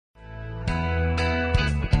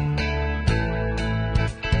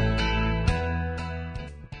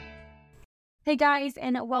Hey guys,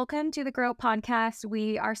 and welcome to the Grow Podcast.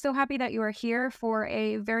 We are so happy that you are here for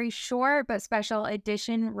a very short but special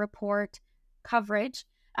edition report coverage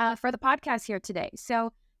for the podcast here today.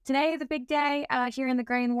 So, today is a big day here in the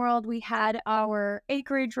grain world. We had our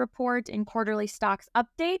Acreage report and quarterly stocks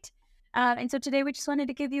update. And so, today we just wanted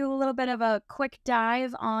to give you a little bit of a quick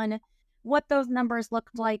dive on what those numbers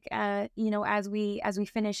looked like, as we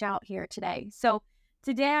finish out here today. So,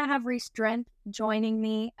 today I have Reese Strength joining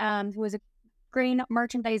me, who is a grain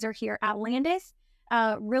merchandiser here at Landis,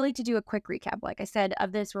 really to do a quick recap, like I said,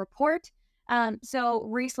 of this report. So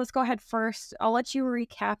Reese, let's go ahead first. I'll let you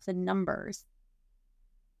recap the numbers.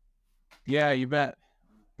 Yeah, you bet.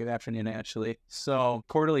 Good afternoon, Ashley. So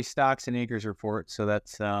quarterly stocks and acres report. So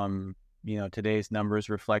that's, today's numbers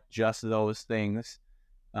reflect just those things.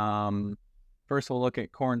 First, we'll look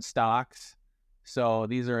at corn stocks. So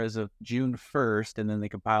these are as of June 1st, and then they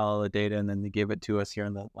compile all the data, and then they give it to us here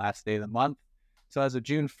on the last day of the month. So as of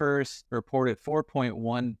June 1st, reported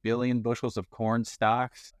 4.1 billion bushels of corn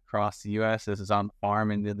stocks across the U.S. This is on the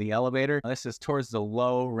farm into the elevator. This is towards the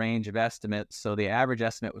low range of estimates. So the average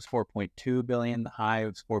estimate was 4.2 billion. The high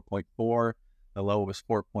was 4.4. The low was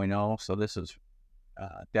 4.0. So this is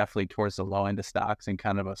definitely towards the low end of stocks and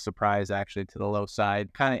kind of a surprise actually to the low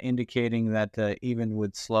side, kind of indicating that even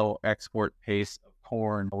with slow export pace of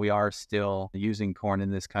corn, we are still using corn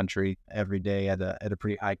in this country every day at a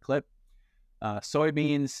pretty high clip.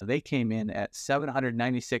 Soybeans, they came in at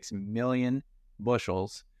 796 million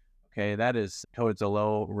bushels. Okay, that is towards the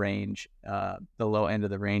low range, the low end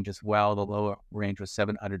of the range as well. The low range was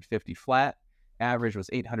 750 flat, average was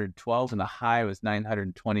 812, and the high was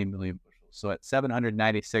 920 million bushels. So at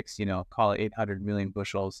 796, call it 800 million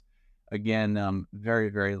bushels. Again, very,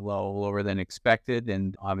 very low, lower than expected.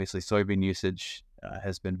 And obviously soybean usage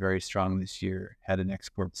has been very strong this year. Had an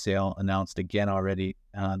export sale announced again already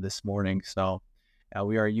this morning. So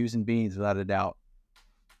we are using beans without a doubt.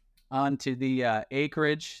 On to the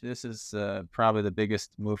acreage. This is probably the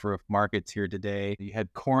biggest mover of markets here today. You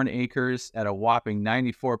had corn acres at a whopping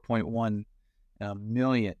 94.1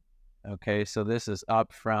 million. Okay, so this is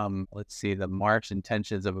up from, let's see, the March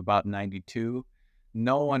intentions of about 92.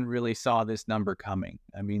 No one really saw this number coming.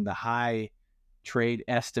 I mean, the high trade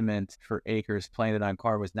estimate for acres planted on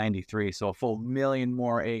corn was 93, so a full million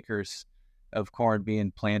more acres of corn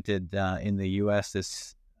being planted in the U.S.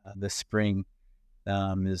 this spring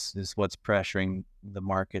is what's pressuring the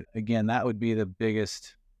market. Again, that would be the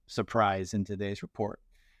biggest surprise in today's report.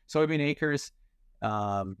 Soybean acres,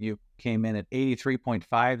 you came in at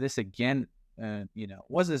 83.5. This again,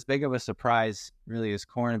 wasn't as big of a surprise really as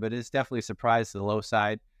corn, but it's definitely a surprise to the low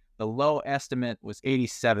side. The low estimate was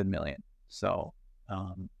 87 million. So,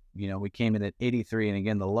 we came in at 83, and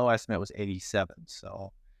again, the low estimate was 87.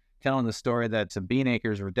 So, telling the story that some bean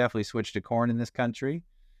acres were definitely switched to corn in this country.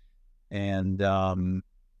 And,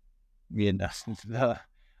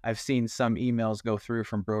 I've seen some emails go through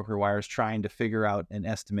from broker wires trying to figure out and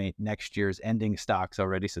estimate next year's ending stocks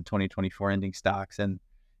already, so 2024 ending stocks, and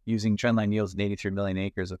using trendline yields in 83 million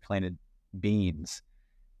acres of planted beans.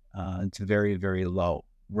 It's very, very low,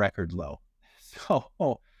 record low. So,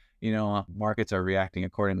 markets are reacting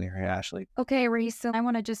accordingly here, Ashley. Okay, Reese, so I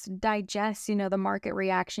want to just digest, the market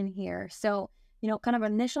reaction here. So, kind of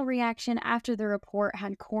initial reaction after the report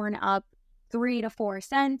had corn up 3 to 4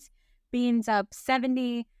 cents, beans up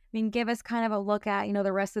 70. I mean, give us kind of a look at,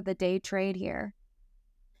 the rest of the day trade here.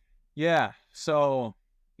 Yeah. So,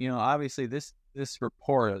 obviously this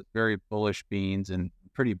report is very bullish beans and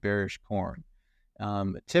pretty bearish corn.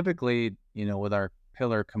 Typically, with our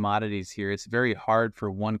pillar commodities here, it's very hard for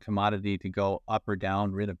one commodity to go up or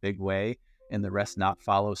down in a big way and the rest not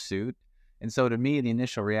follow suit. And so to me, the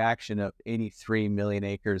initial reaction of 83 million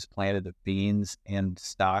acres planted of beans and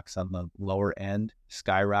stocks on the lower end,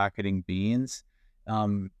 skyrocketing beans,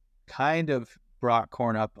 kind of brought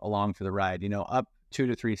corn up along for the ride, up 2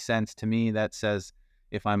 to 3 cents. To me, that says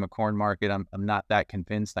if I'm a corn market, I'm not that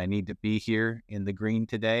convinced I need to be here in the green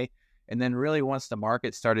today. And then really once the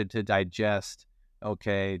market started to digest,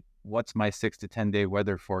 okay, what's my 6 to 10 day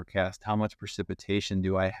weather forecast? How much precipitation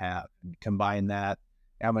do I have? Combine that.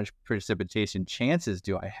 How much precipitation chances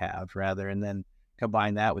do I have, rather, and then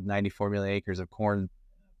combine that with 94 million acres of corn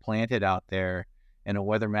planted out there and a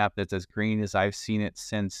weather map that's as green as I've seen it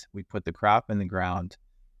since we put the crop in the ground.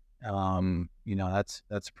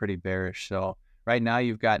 That's pretty bearish. So right now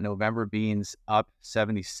you've got November beans up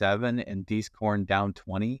 77 and Dece corn down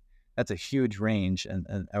 20. That's a huge range, and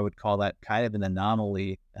I would call that kind of an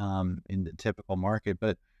anomaly in the typical market,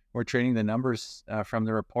 but we're trading the numbers from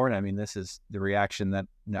the report. I mean, this is the reaction that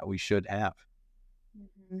we should have.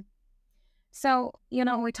 Mm-hmm. So,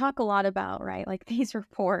 we talk a lot about, right, like these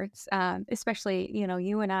reports, especially,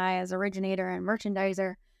 you and I as originator and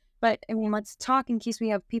merchandiser. But I mean, let's talk in case we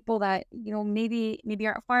have people that, maybe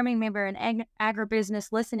aren't farming, maybe are in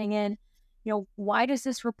agribusiness listening in. Why does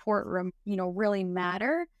this report, really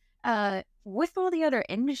matter? With all the other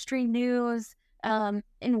industry news and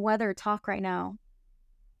weather talk right now.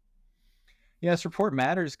 Yeah, this report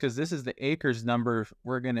matters because this is the acres number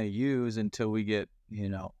we're going to use until we get,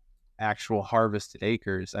 actual harvested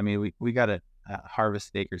acres. I mean, we got a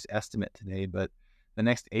harvested acres estimate today, but the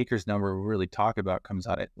next acres number we really talk about comes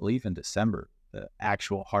out, I believe, in December, the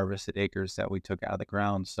actual harvested acres that we took out of the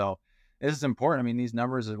ground. So this is important. I mean, these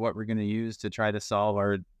numbers is what we're going to use to try to solve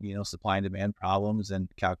our, supply and demand problems and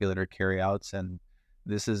calculate our carryouts. And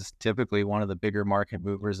this is typically one of the bigger market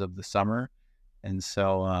movers of the summer. And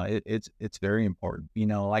so it's very important.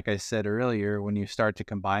 Like I said earlier, when you start to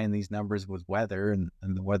combine these numbers with weather and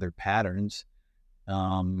the weather patterns,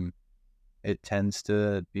 um, it tends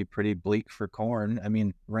to be pretty bleak for corn. I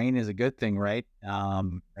mean, rain is a good thing, right?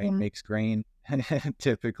 Rain makes grain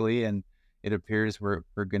typically, and it appears we're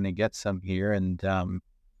going to get some here. And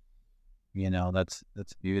that's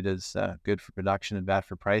viewed as good for production and bad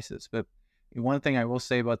for prices. But one thing I will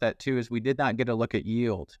say about that too is we did not get a look at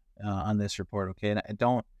yield on this report. Okay, and I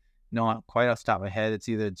don't know quite off the top of my head. It's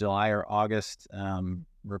either July or August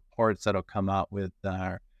reports that'll come out with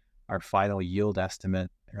our final yield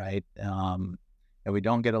estimate, right? And we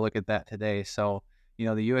don't get a look at that today. So the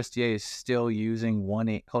USDA is still using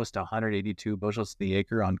close to 182 bushels to the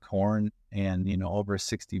acre on corn and over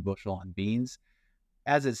 60 bushel on beans.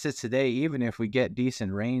 As it sits today, even if we get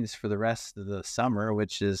decent rains for the rest of the summer,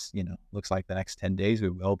 which is, looks like the next 10 days we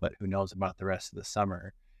will, but who knows about the rest of the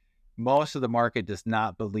summer, most of the market does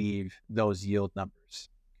not believe those yield numbers.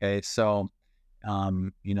 Okay. So,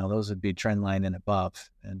 those would be trend line and above.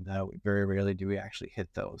 And very rarely do we actually hit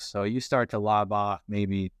those. So you start to lob off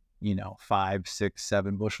maybe, 5, 6,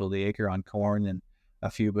 7 bushel the acre on corn and a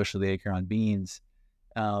few bushel the acre on beans.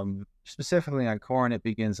 Specifically on corn, it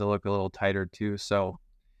begins to look a little tighter too. So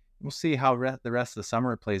we'll see how the rest of the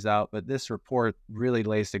summer plays out. But this report really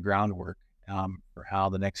lays the groundwork for how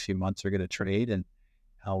the next few months are going to trade and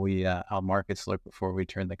how markets look before we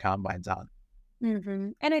turn the combines on.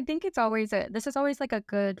 And I think this is always like a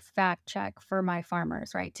good fact check for my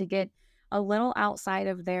farmers, right? To get a little outside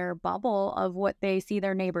of their bubble of what they see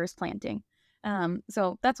their neighbors planting.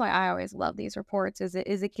 So that's why I always love these reports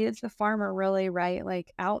it gives the farmer really, right,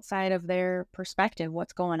 like outside of their perspective,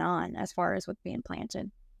 what's going on as far as what's being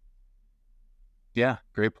planted. Yeah,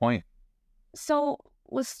 great point. So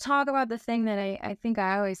let's talk about the thing that I think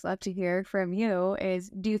I always love to hear from you is,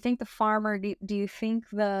 do you think the farmer, do you think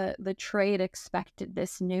the trade expected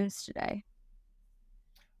this news today?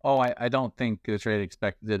 Oh, I don't think the trade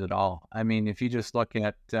expected it at all. I mean, if you just look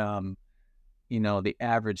at, the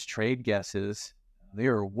average trade guesses, they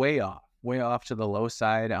were way off to the low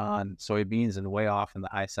side on soybeans and way off in the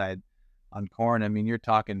high side on corn. I mean, you're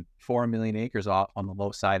talking 4 million acres off on the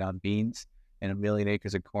low side on beans and 1 million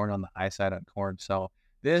acres of corn on the high side on corn. So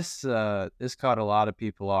this caught a lot of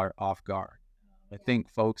people off guard. I think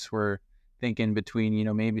folks were thinking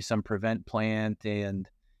between, maybe some prevent plant and,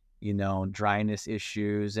 dryness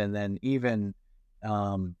issues, and then even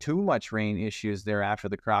too much rain issues there after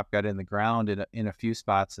the crop got in the ground in a few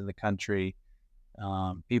spots in the country.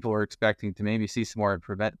 People were expecting to maybe see some more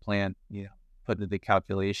prevent plant, put into the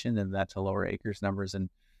calculation, and that to lower acres numbers.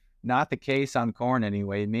 And not the case on corn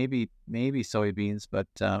anyway. Maybe soybeans, but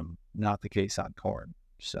not the case on corn.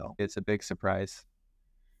 So it's a big surprise.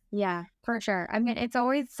 Yeah, for sure. I mean, it's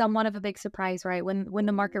always somewhat of a big surprise, right? When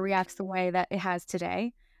the market reacts the way that it has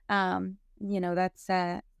today. That's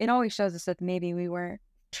it always shows us that maybe we weren't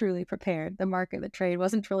truly prepared. The market, the trade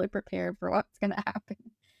wasn't truly prepared for what's going to happen.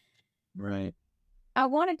 Right. I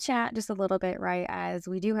want to chat just a little bit, right? As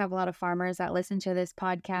we do have a lot of farmers that listen to this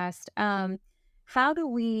podcast. How do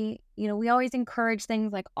we always encourage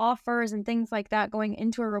things like offers and things like that going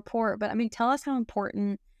into a report. But I mean, tell us how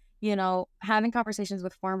important, having conversations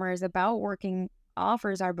with farmers about working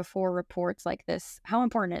offers are before reports like this. How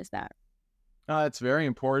important is that? It's very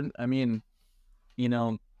important. I mean,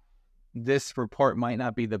 this report might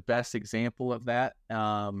not be the best example of that,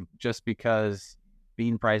 just because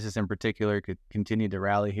bean prices in particular could continue to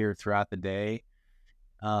rally here throughout the day.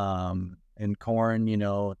 And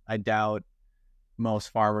corn, I doubt most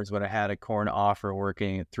farmers would have had a corn offer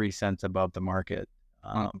working at 3 cents above the market,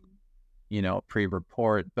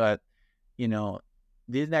 pre-report. But,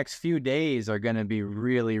 these next few days are going to be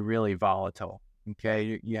really, really volatile.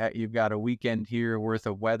 Okay. You've got a weekend here worth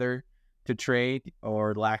of weather to trade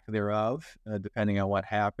or lack thereof, depending on what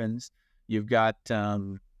happens. You've got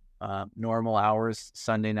normal hours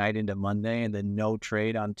Sunday night into Monday, and then no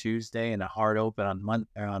trade on Tuesday, and a hard open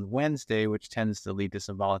on Wednesday, which tends to lead to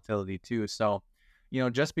some volatility too. So,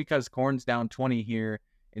 just because corn's down 20 here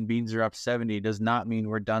and beans are up 70 does not mean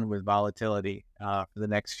we're done with volatility for the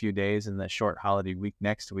next few days and the short holiday week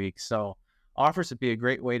next week. So offers would be a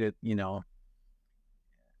great way to,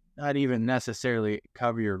 not even necessarily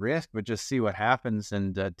cover your risk, but just see what happens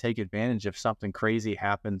and take advantage if something crazy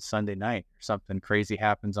happens Sunday night or something crazy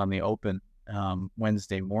happens on the open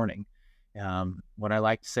Wednesday morning. What I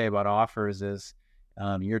like to say about offers is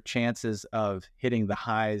your chances of hitting the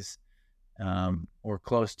highs or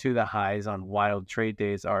close to the highs on wild trade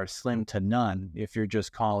days are slim to none if you're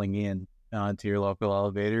just calling in to your local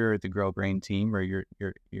elevator or the grow grain team or your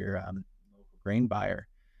local grain buyer.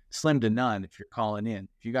 Slim to none if you're calling in.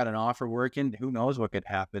 If you got an offer working, who knows what could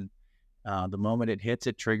happen. The moment it hits,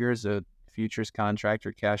 it triggers a futures contract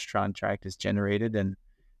or cash contract is generated, and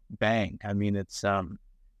bang. I mean, it's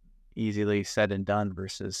easily said and done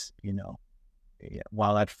versus,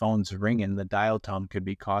 while that phone's ringing, the dial tone could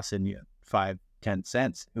be costing you 5-10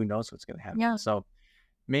 cents. Who knows what's going to happen? Yeah. So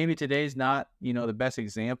maybe today's not, the best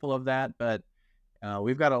example of that, but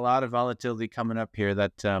we've got a lot of volatility coming up here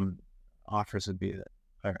that offers would be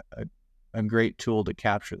a great tool to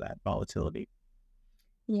capture that volatility.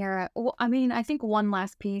 Yeah. Well, I mean, I think one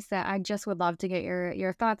last piece that I just would love to get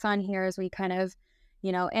your thoughts on here as we kind of,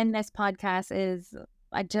 end this podcast is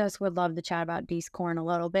I just would love to chat about Dees corn a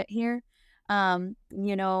little bit here. We're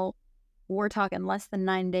talking less than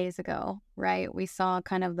 9 days ago, right? We saw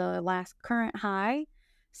kind of the last current high,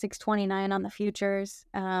 629 on the futures.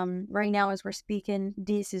 Right now, as we're speaking,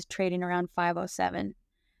 Dees is trading around 507.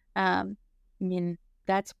 I mean,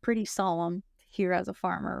 that's pretty solemn here as a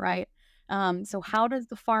farmer, right? So how does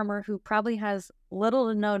the farmer who probably has little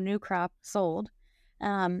to no new crop sold,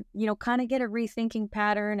 kind of get a rethinking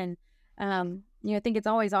pattern? And, I think it's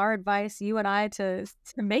always our advice, you and I, to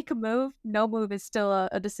make a move. No move is still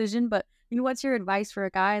a decision, but what's your advice for a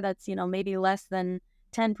guy that's, maybe less than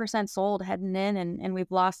 10% sold heading in and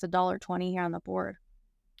we've lost $1.20 here on the board?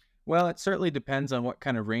 Well, it certainly depends on what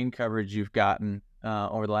kind of rain coverage you've gotten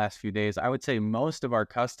over the last few days. I would say most of our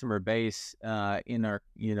customer base in our,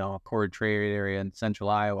 cord trade area in central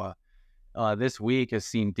Iowa this week has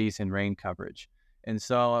seen decent rain coverage. And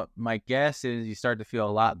so my guess is you start to feel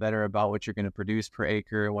a lot better about what you're going to produce per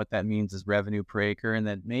acre. What that means is revenue per acre. And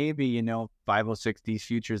that maybe, 506 Dees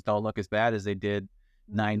futures don't look as bad as they did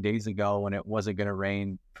 9 days ago when it wasn't going to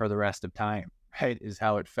rain for the rest of time, right? Is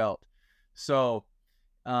how it felt. So,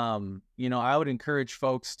 I would encourage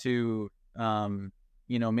folks to,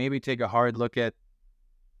 maybe take a hard look at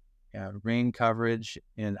rain coverage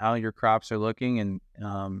and how your crops are looking. And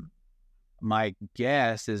my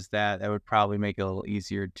guess is that would probably make it a little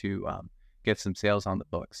easier to get some sales on the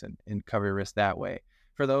books and cover risk that way.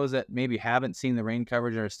 For those that maybe haven't seen the rain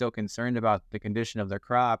coverage and are still concerned about the condition of their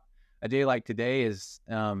crop, a day like today is,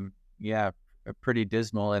 pretty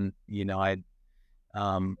dismal. And,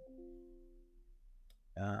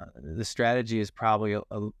 the strategy is probably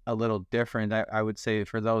a little different. I would say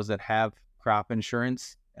for those that have crop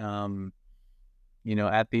insurance,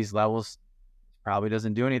 at these levels, probably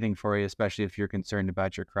doesn't do anything for you, especially if you're concerned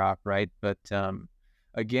about your crop, right? But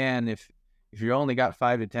again, if you only got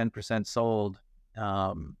 5 to 10% sold,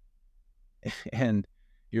 and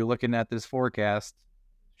you're looking at this forecast,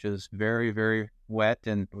 which is very, very wet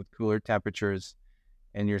and with cooler temperatures,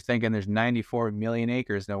 and you're thinking there's 94 million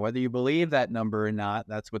acres. Now, whether you believe that number or not,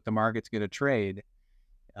 that's what the market's going to trade.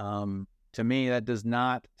 To me, that does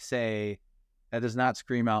not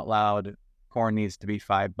scream out loud, corn needs to be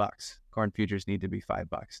 $5. Corn futures need to be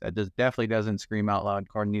 $5. That definitely doesn't scream out loud,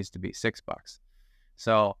 corn needs to be $6.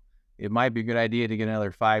 So it might be a good idea to get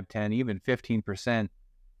another 5, 10, even 15%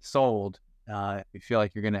 sold if you feel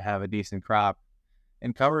like you're going to have a decent crop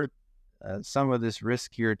and cover some of this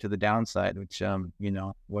risk here to the downside, which,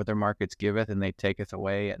 weather markets giveth and they taketh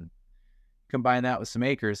away, and combine that with some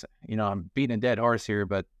acres. I'm beating a dead horse here,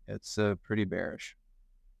 but it's pretty bearish.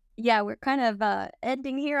 Yeah, we're kind of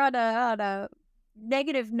ending here on a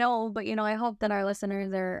negative note, but I hope that our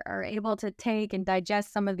listeners are able to take and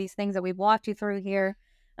digest some of these things that we've walked you through here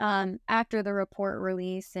after the report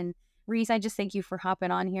release. And Reese, I just thank you for hopping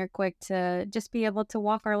on here quick to just be able to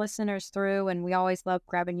walk our listeners through. And we always love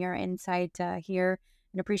grabbing your insight here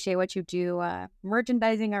and appreciate what you do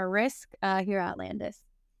merchandising our risk here at Landis.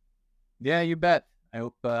 Yeah, you bet. I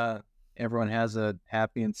hope everyone has a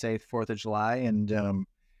happy and safe 4th of July. And,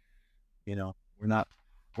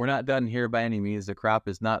 we're not done here by any means. The crop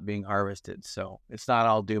is not being harvested, so it's not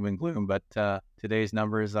all doom and gloom. But today's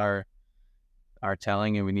numbers are are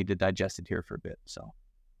telling, and we need to digest it here for a bit. So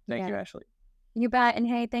thank you, Ashley. You bet. And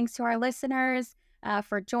hey, thanks to our listeners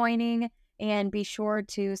for joining, and be sure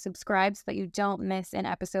to subscribe so that you don't miss an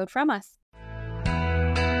episode from us.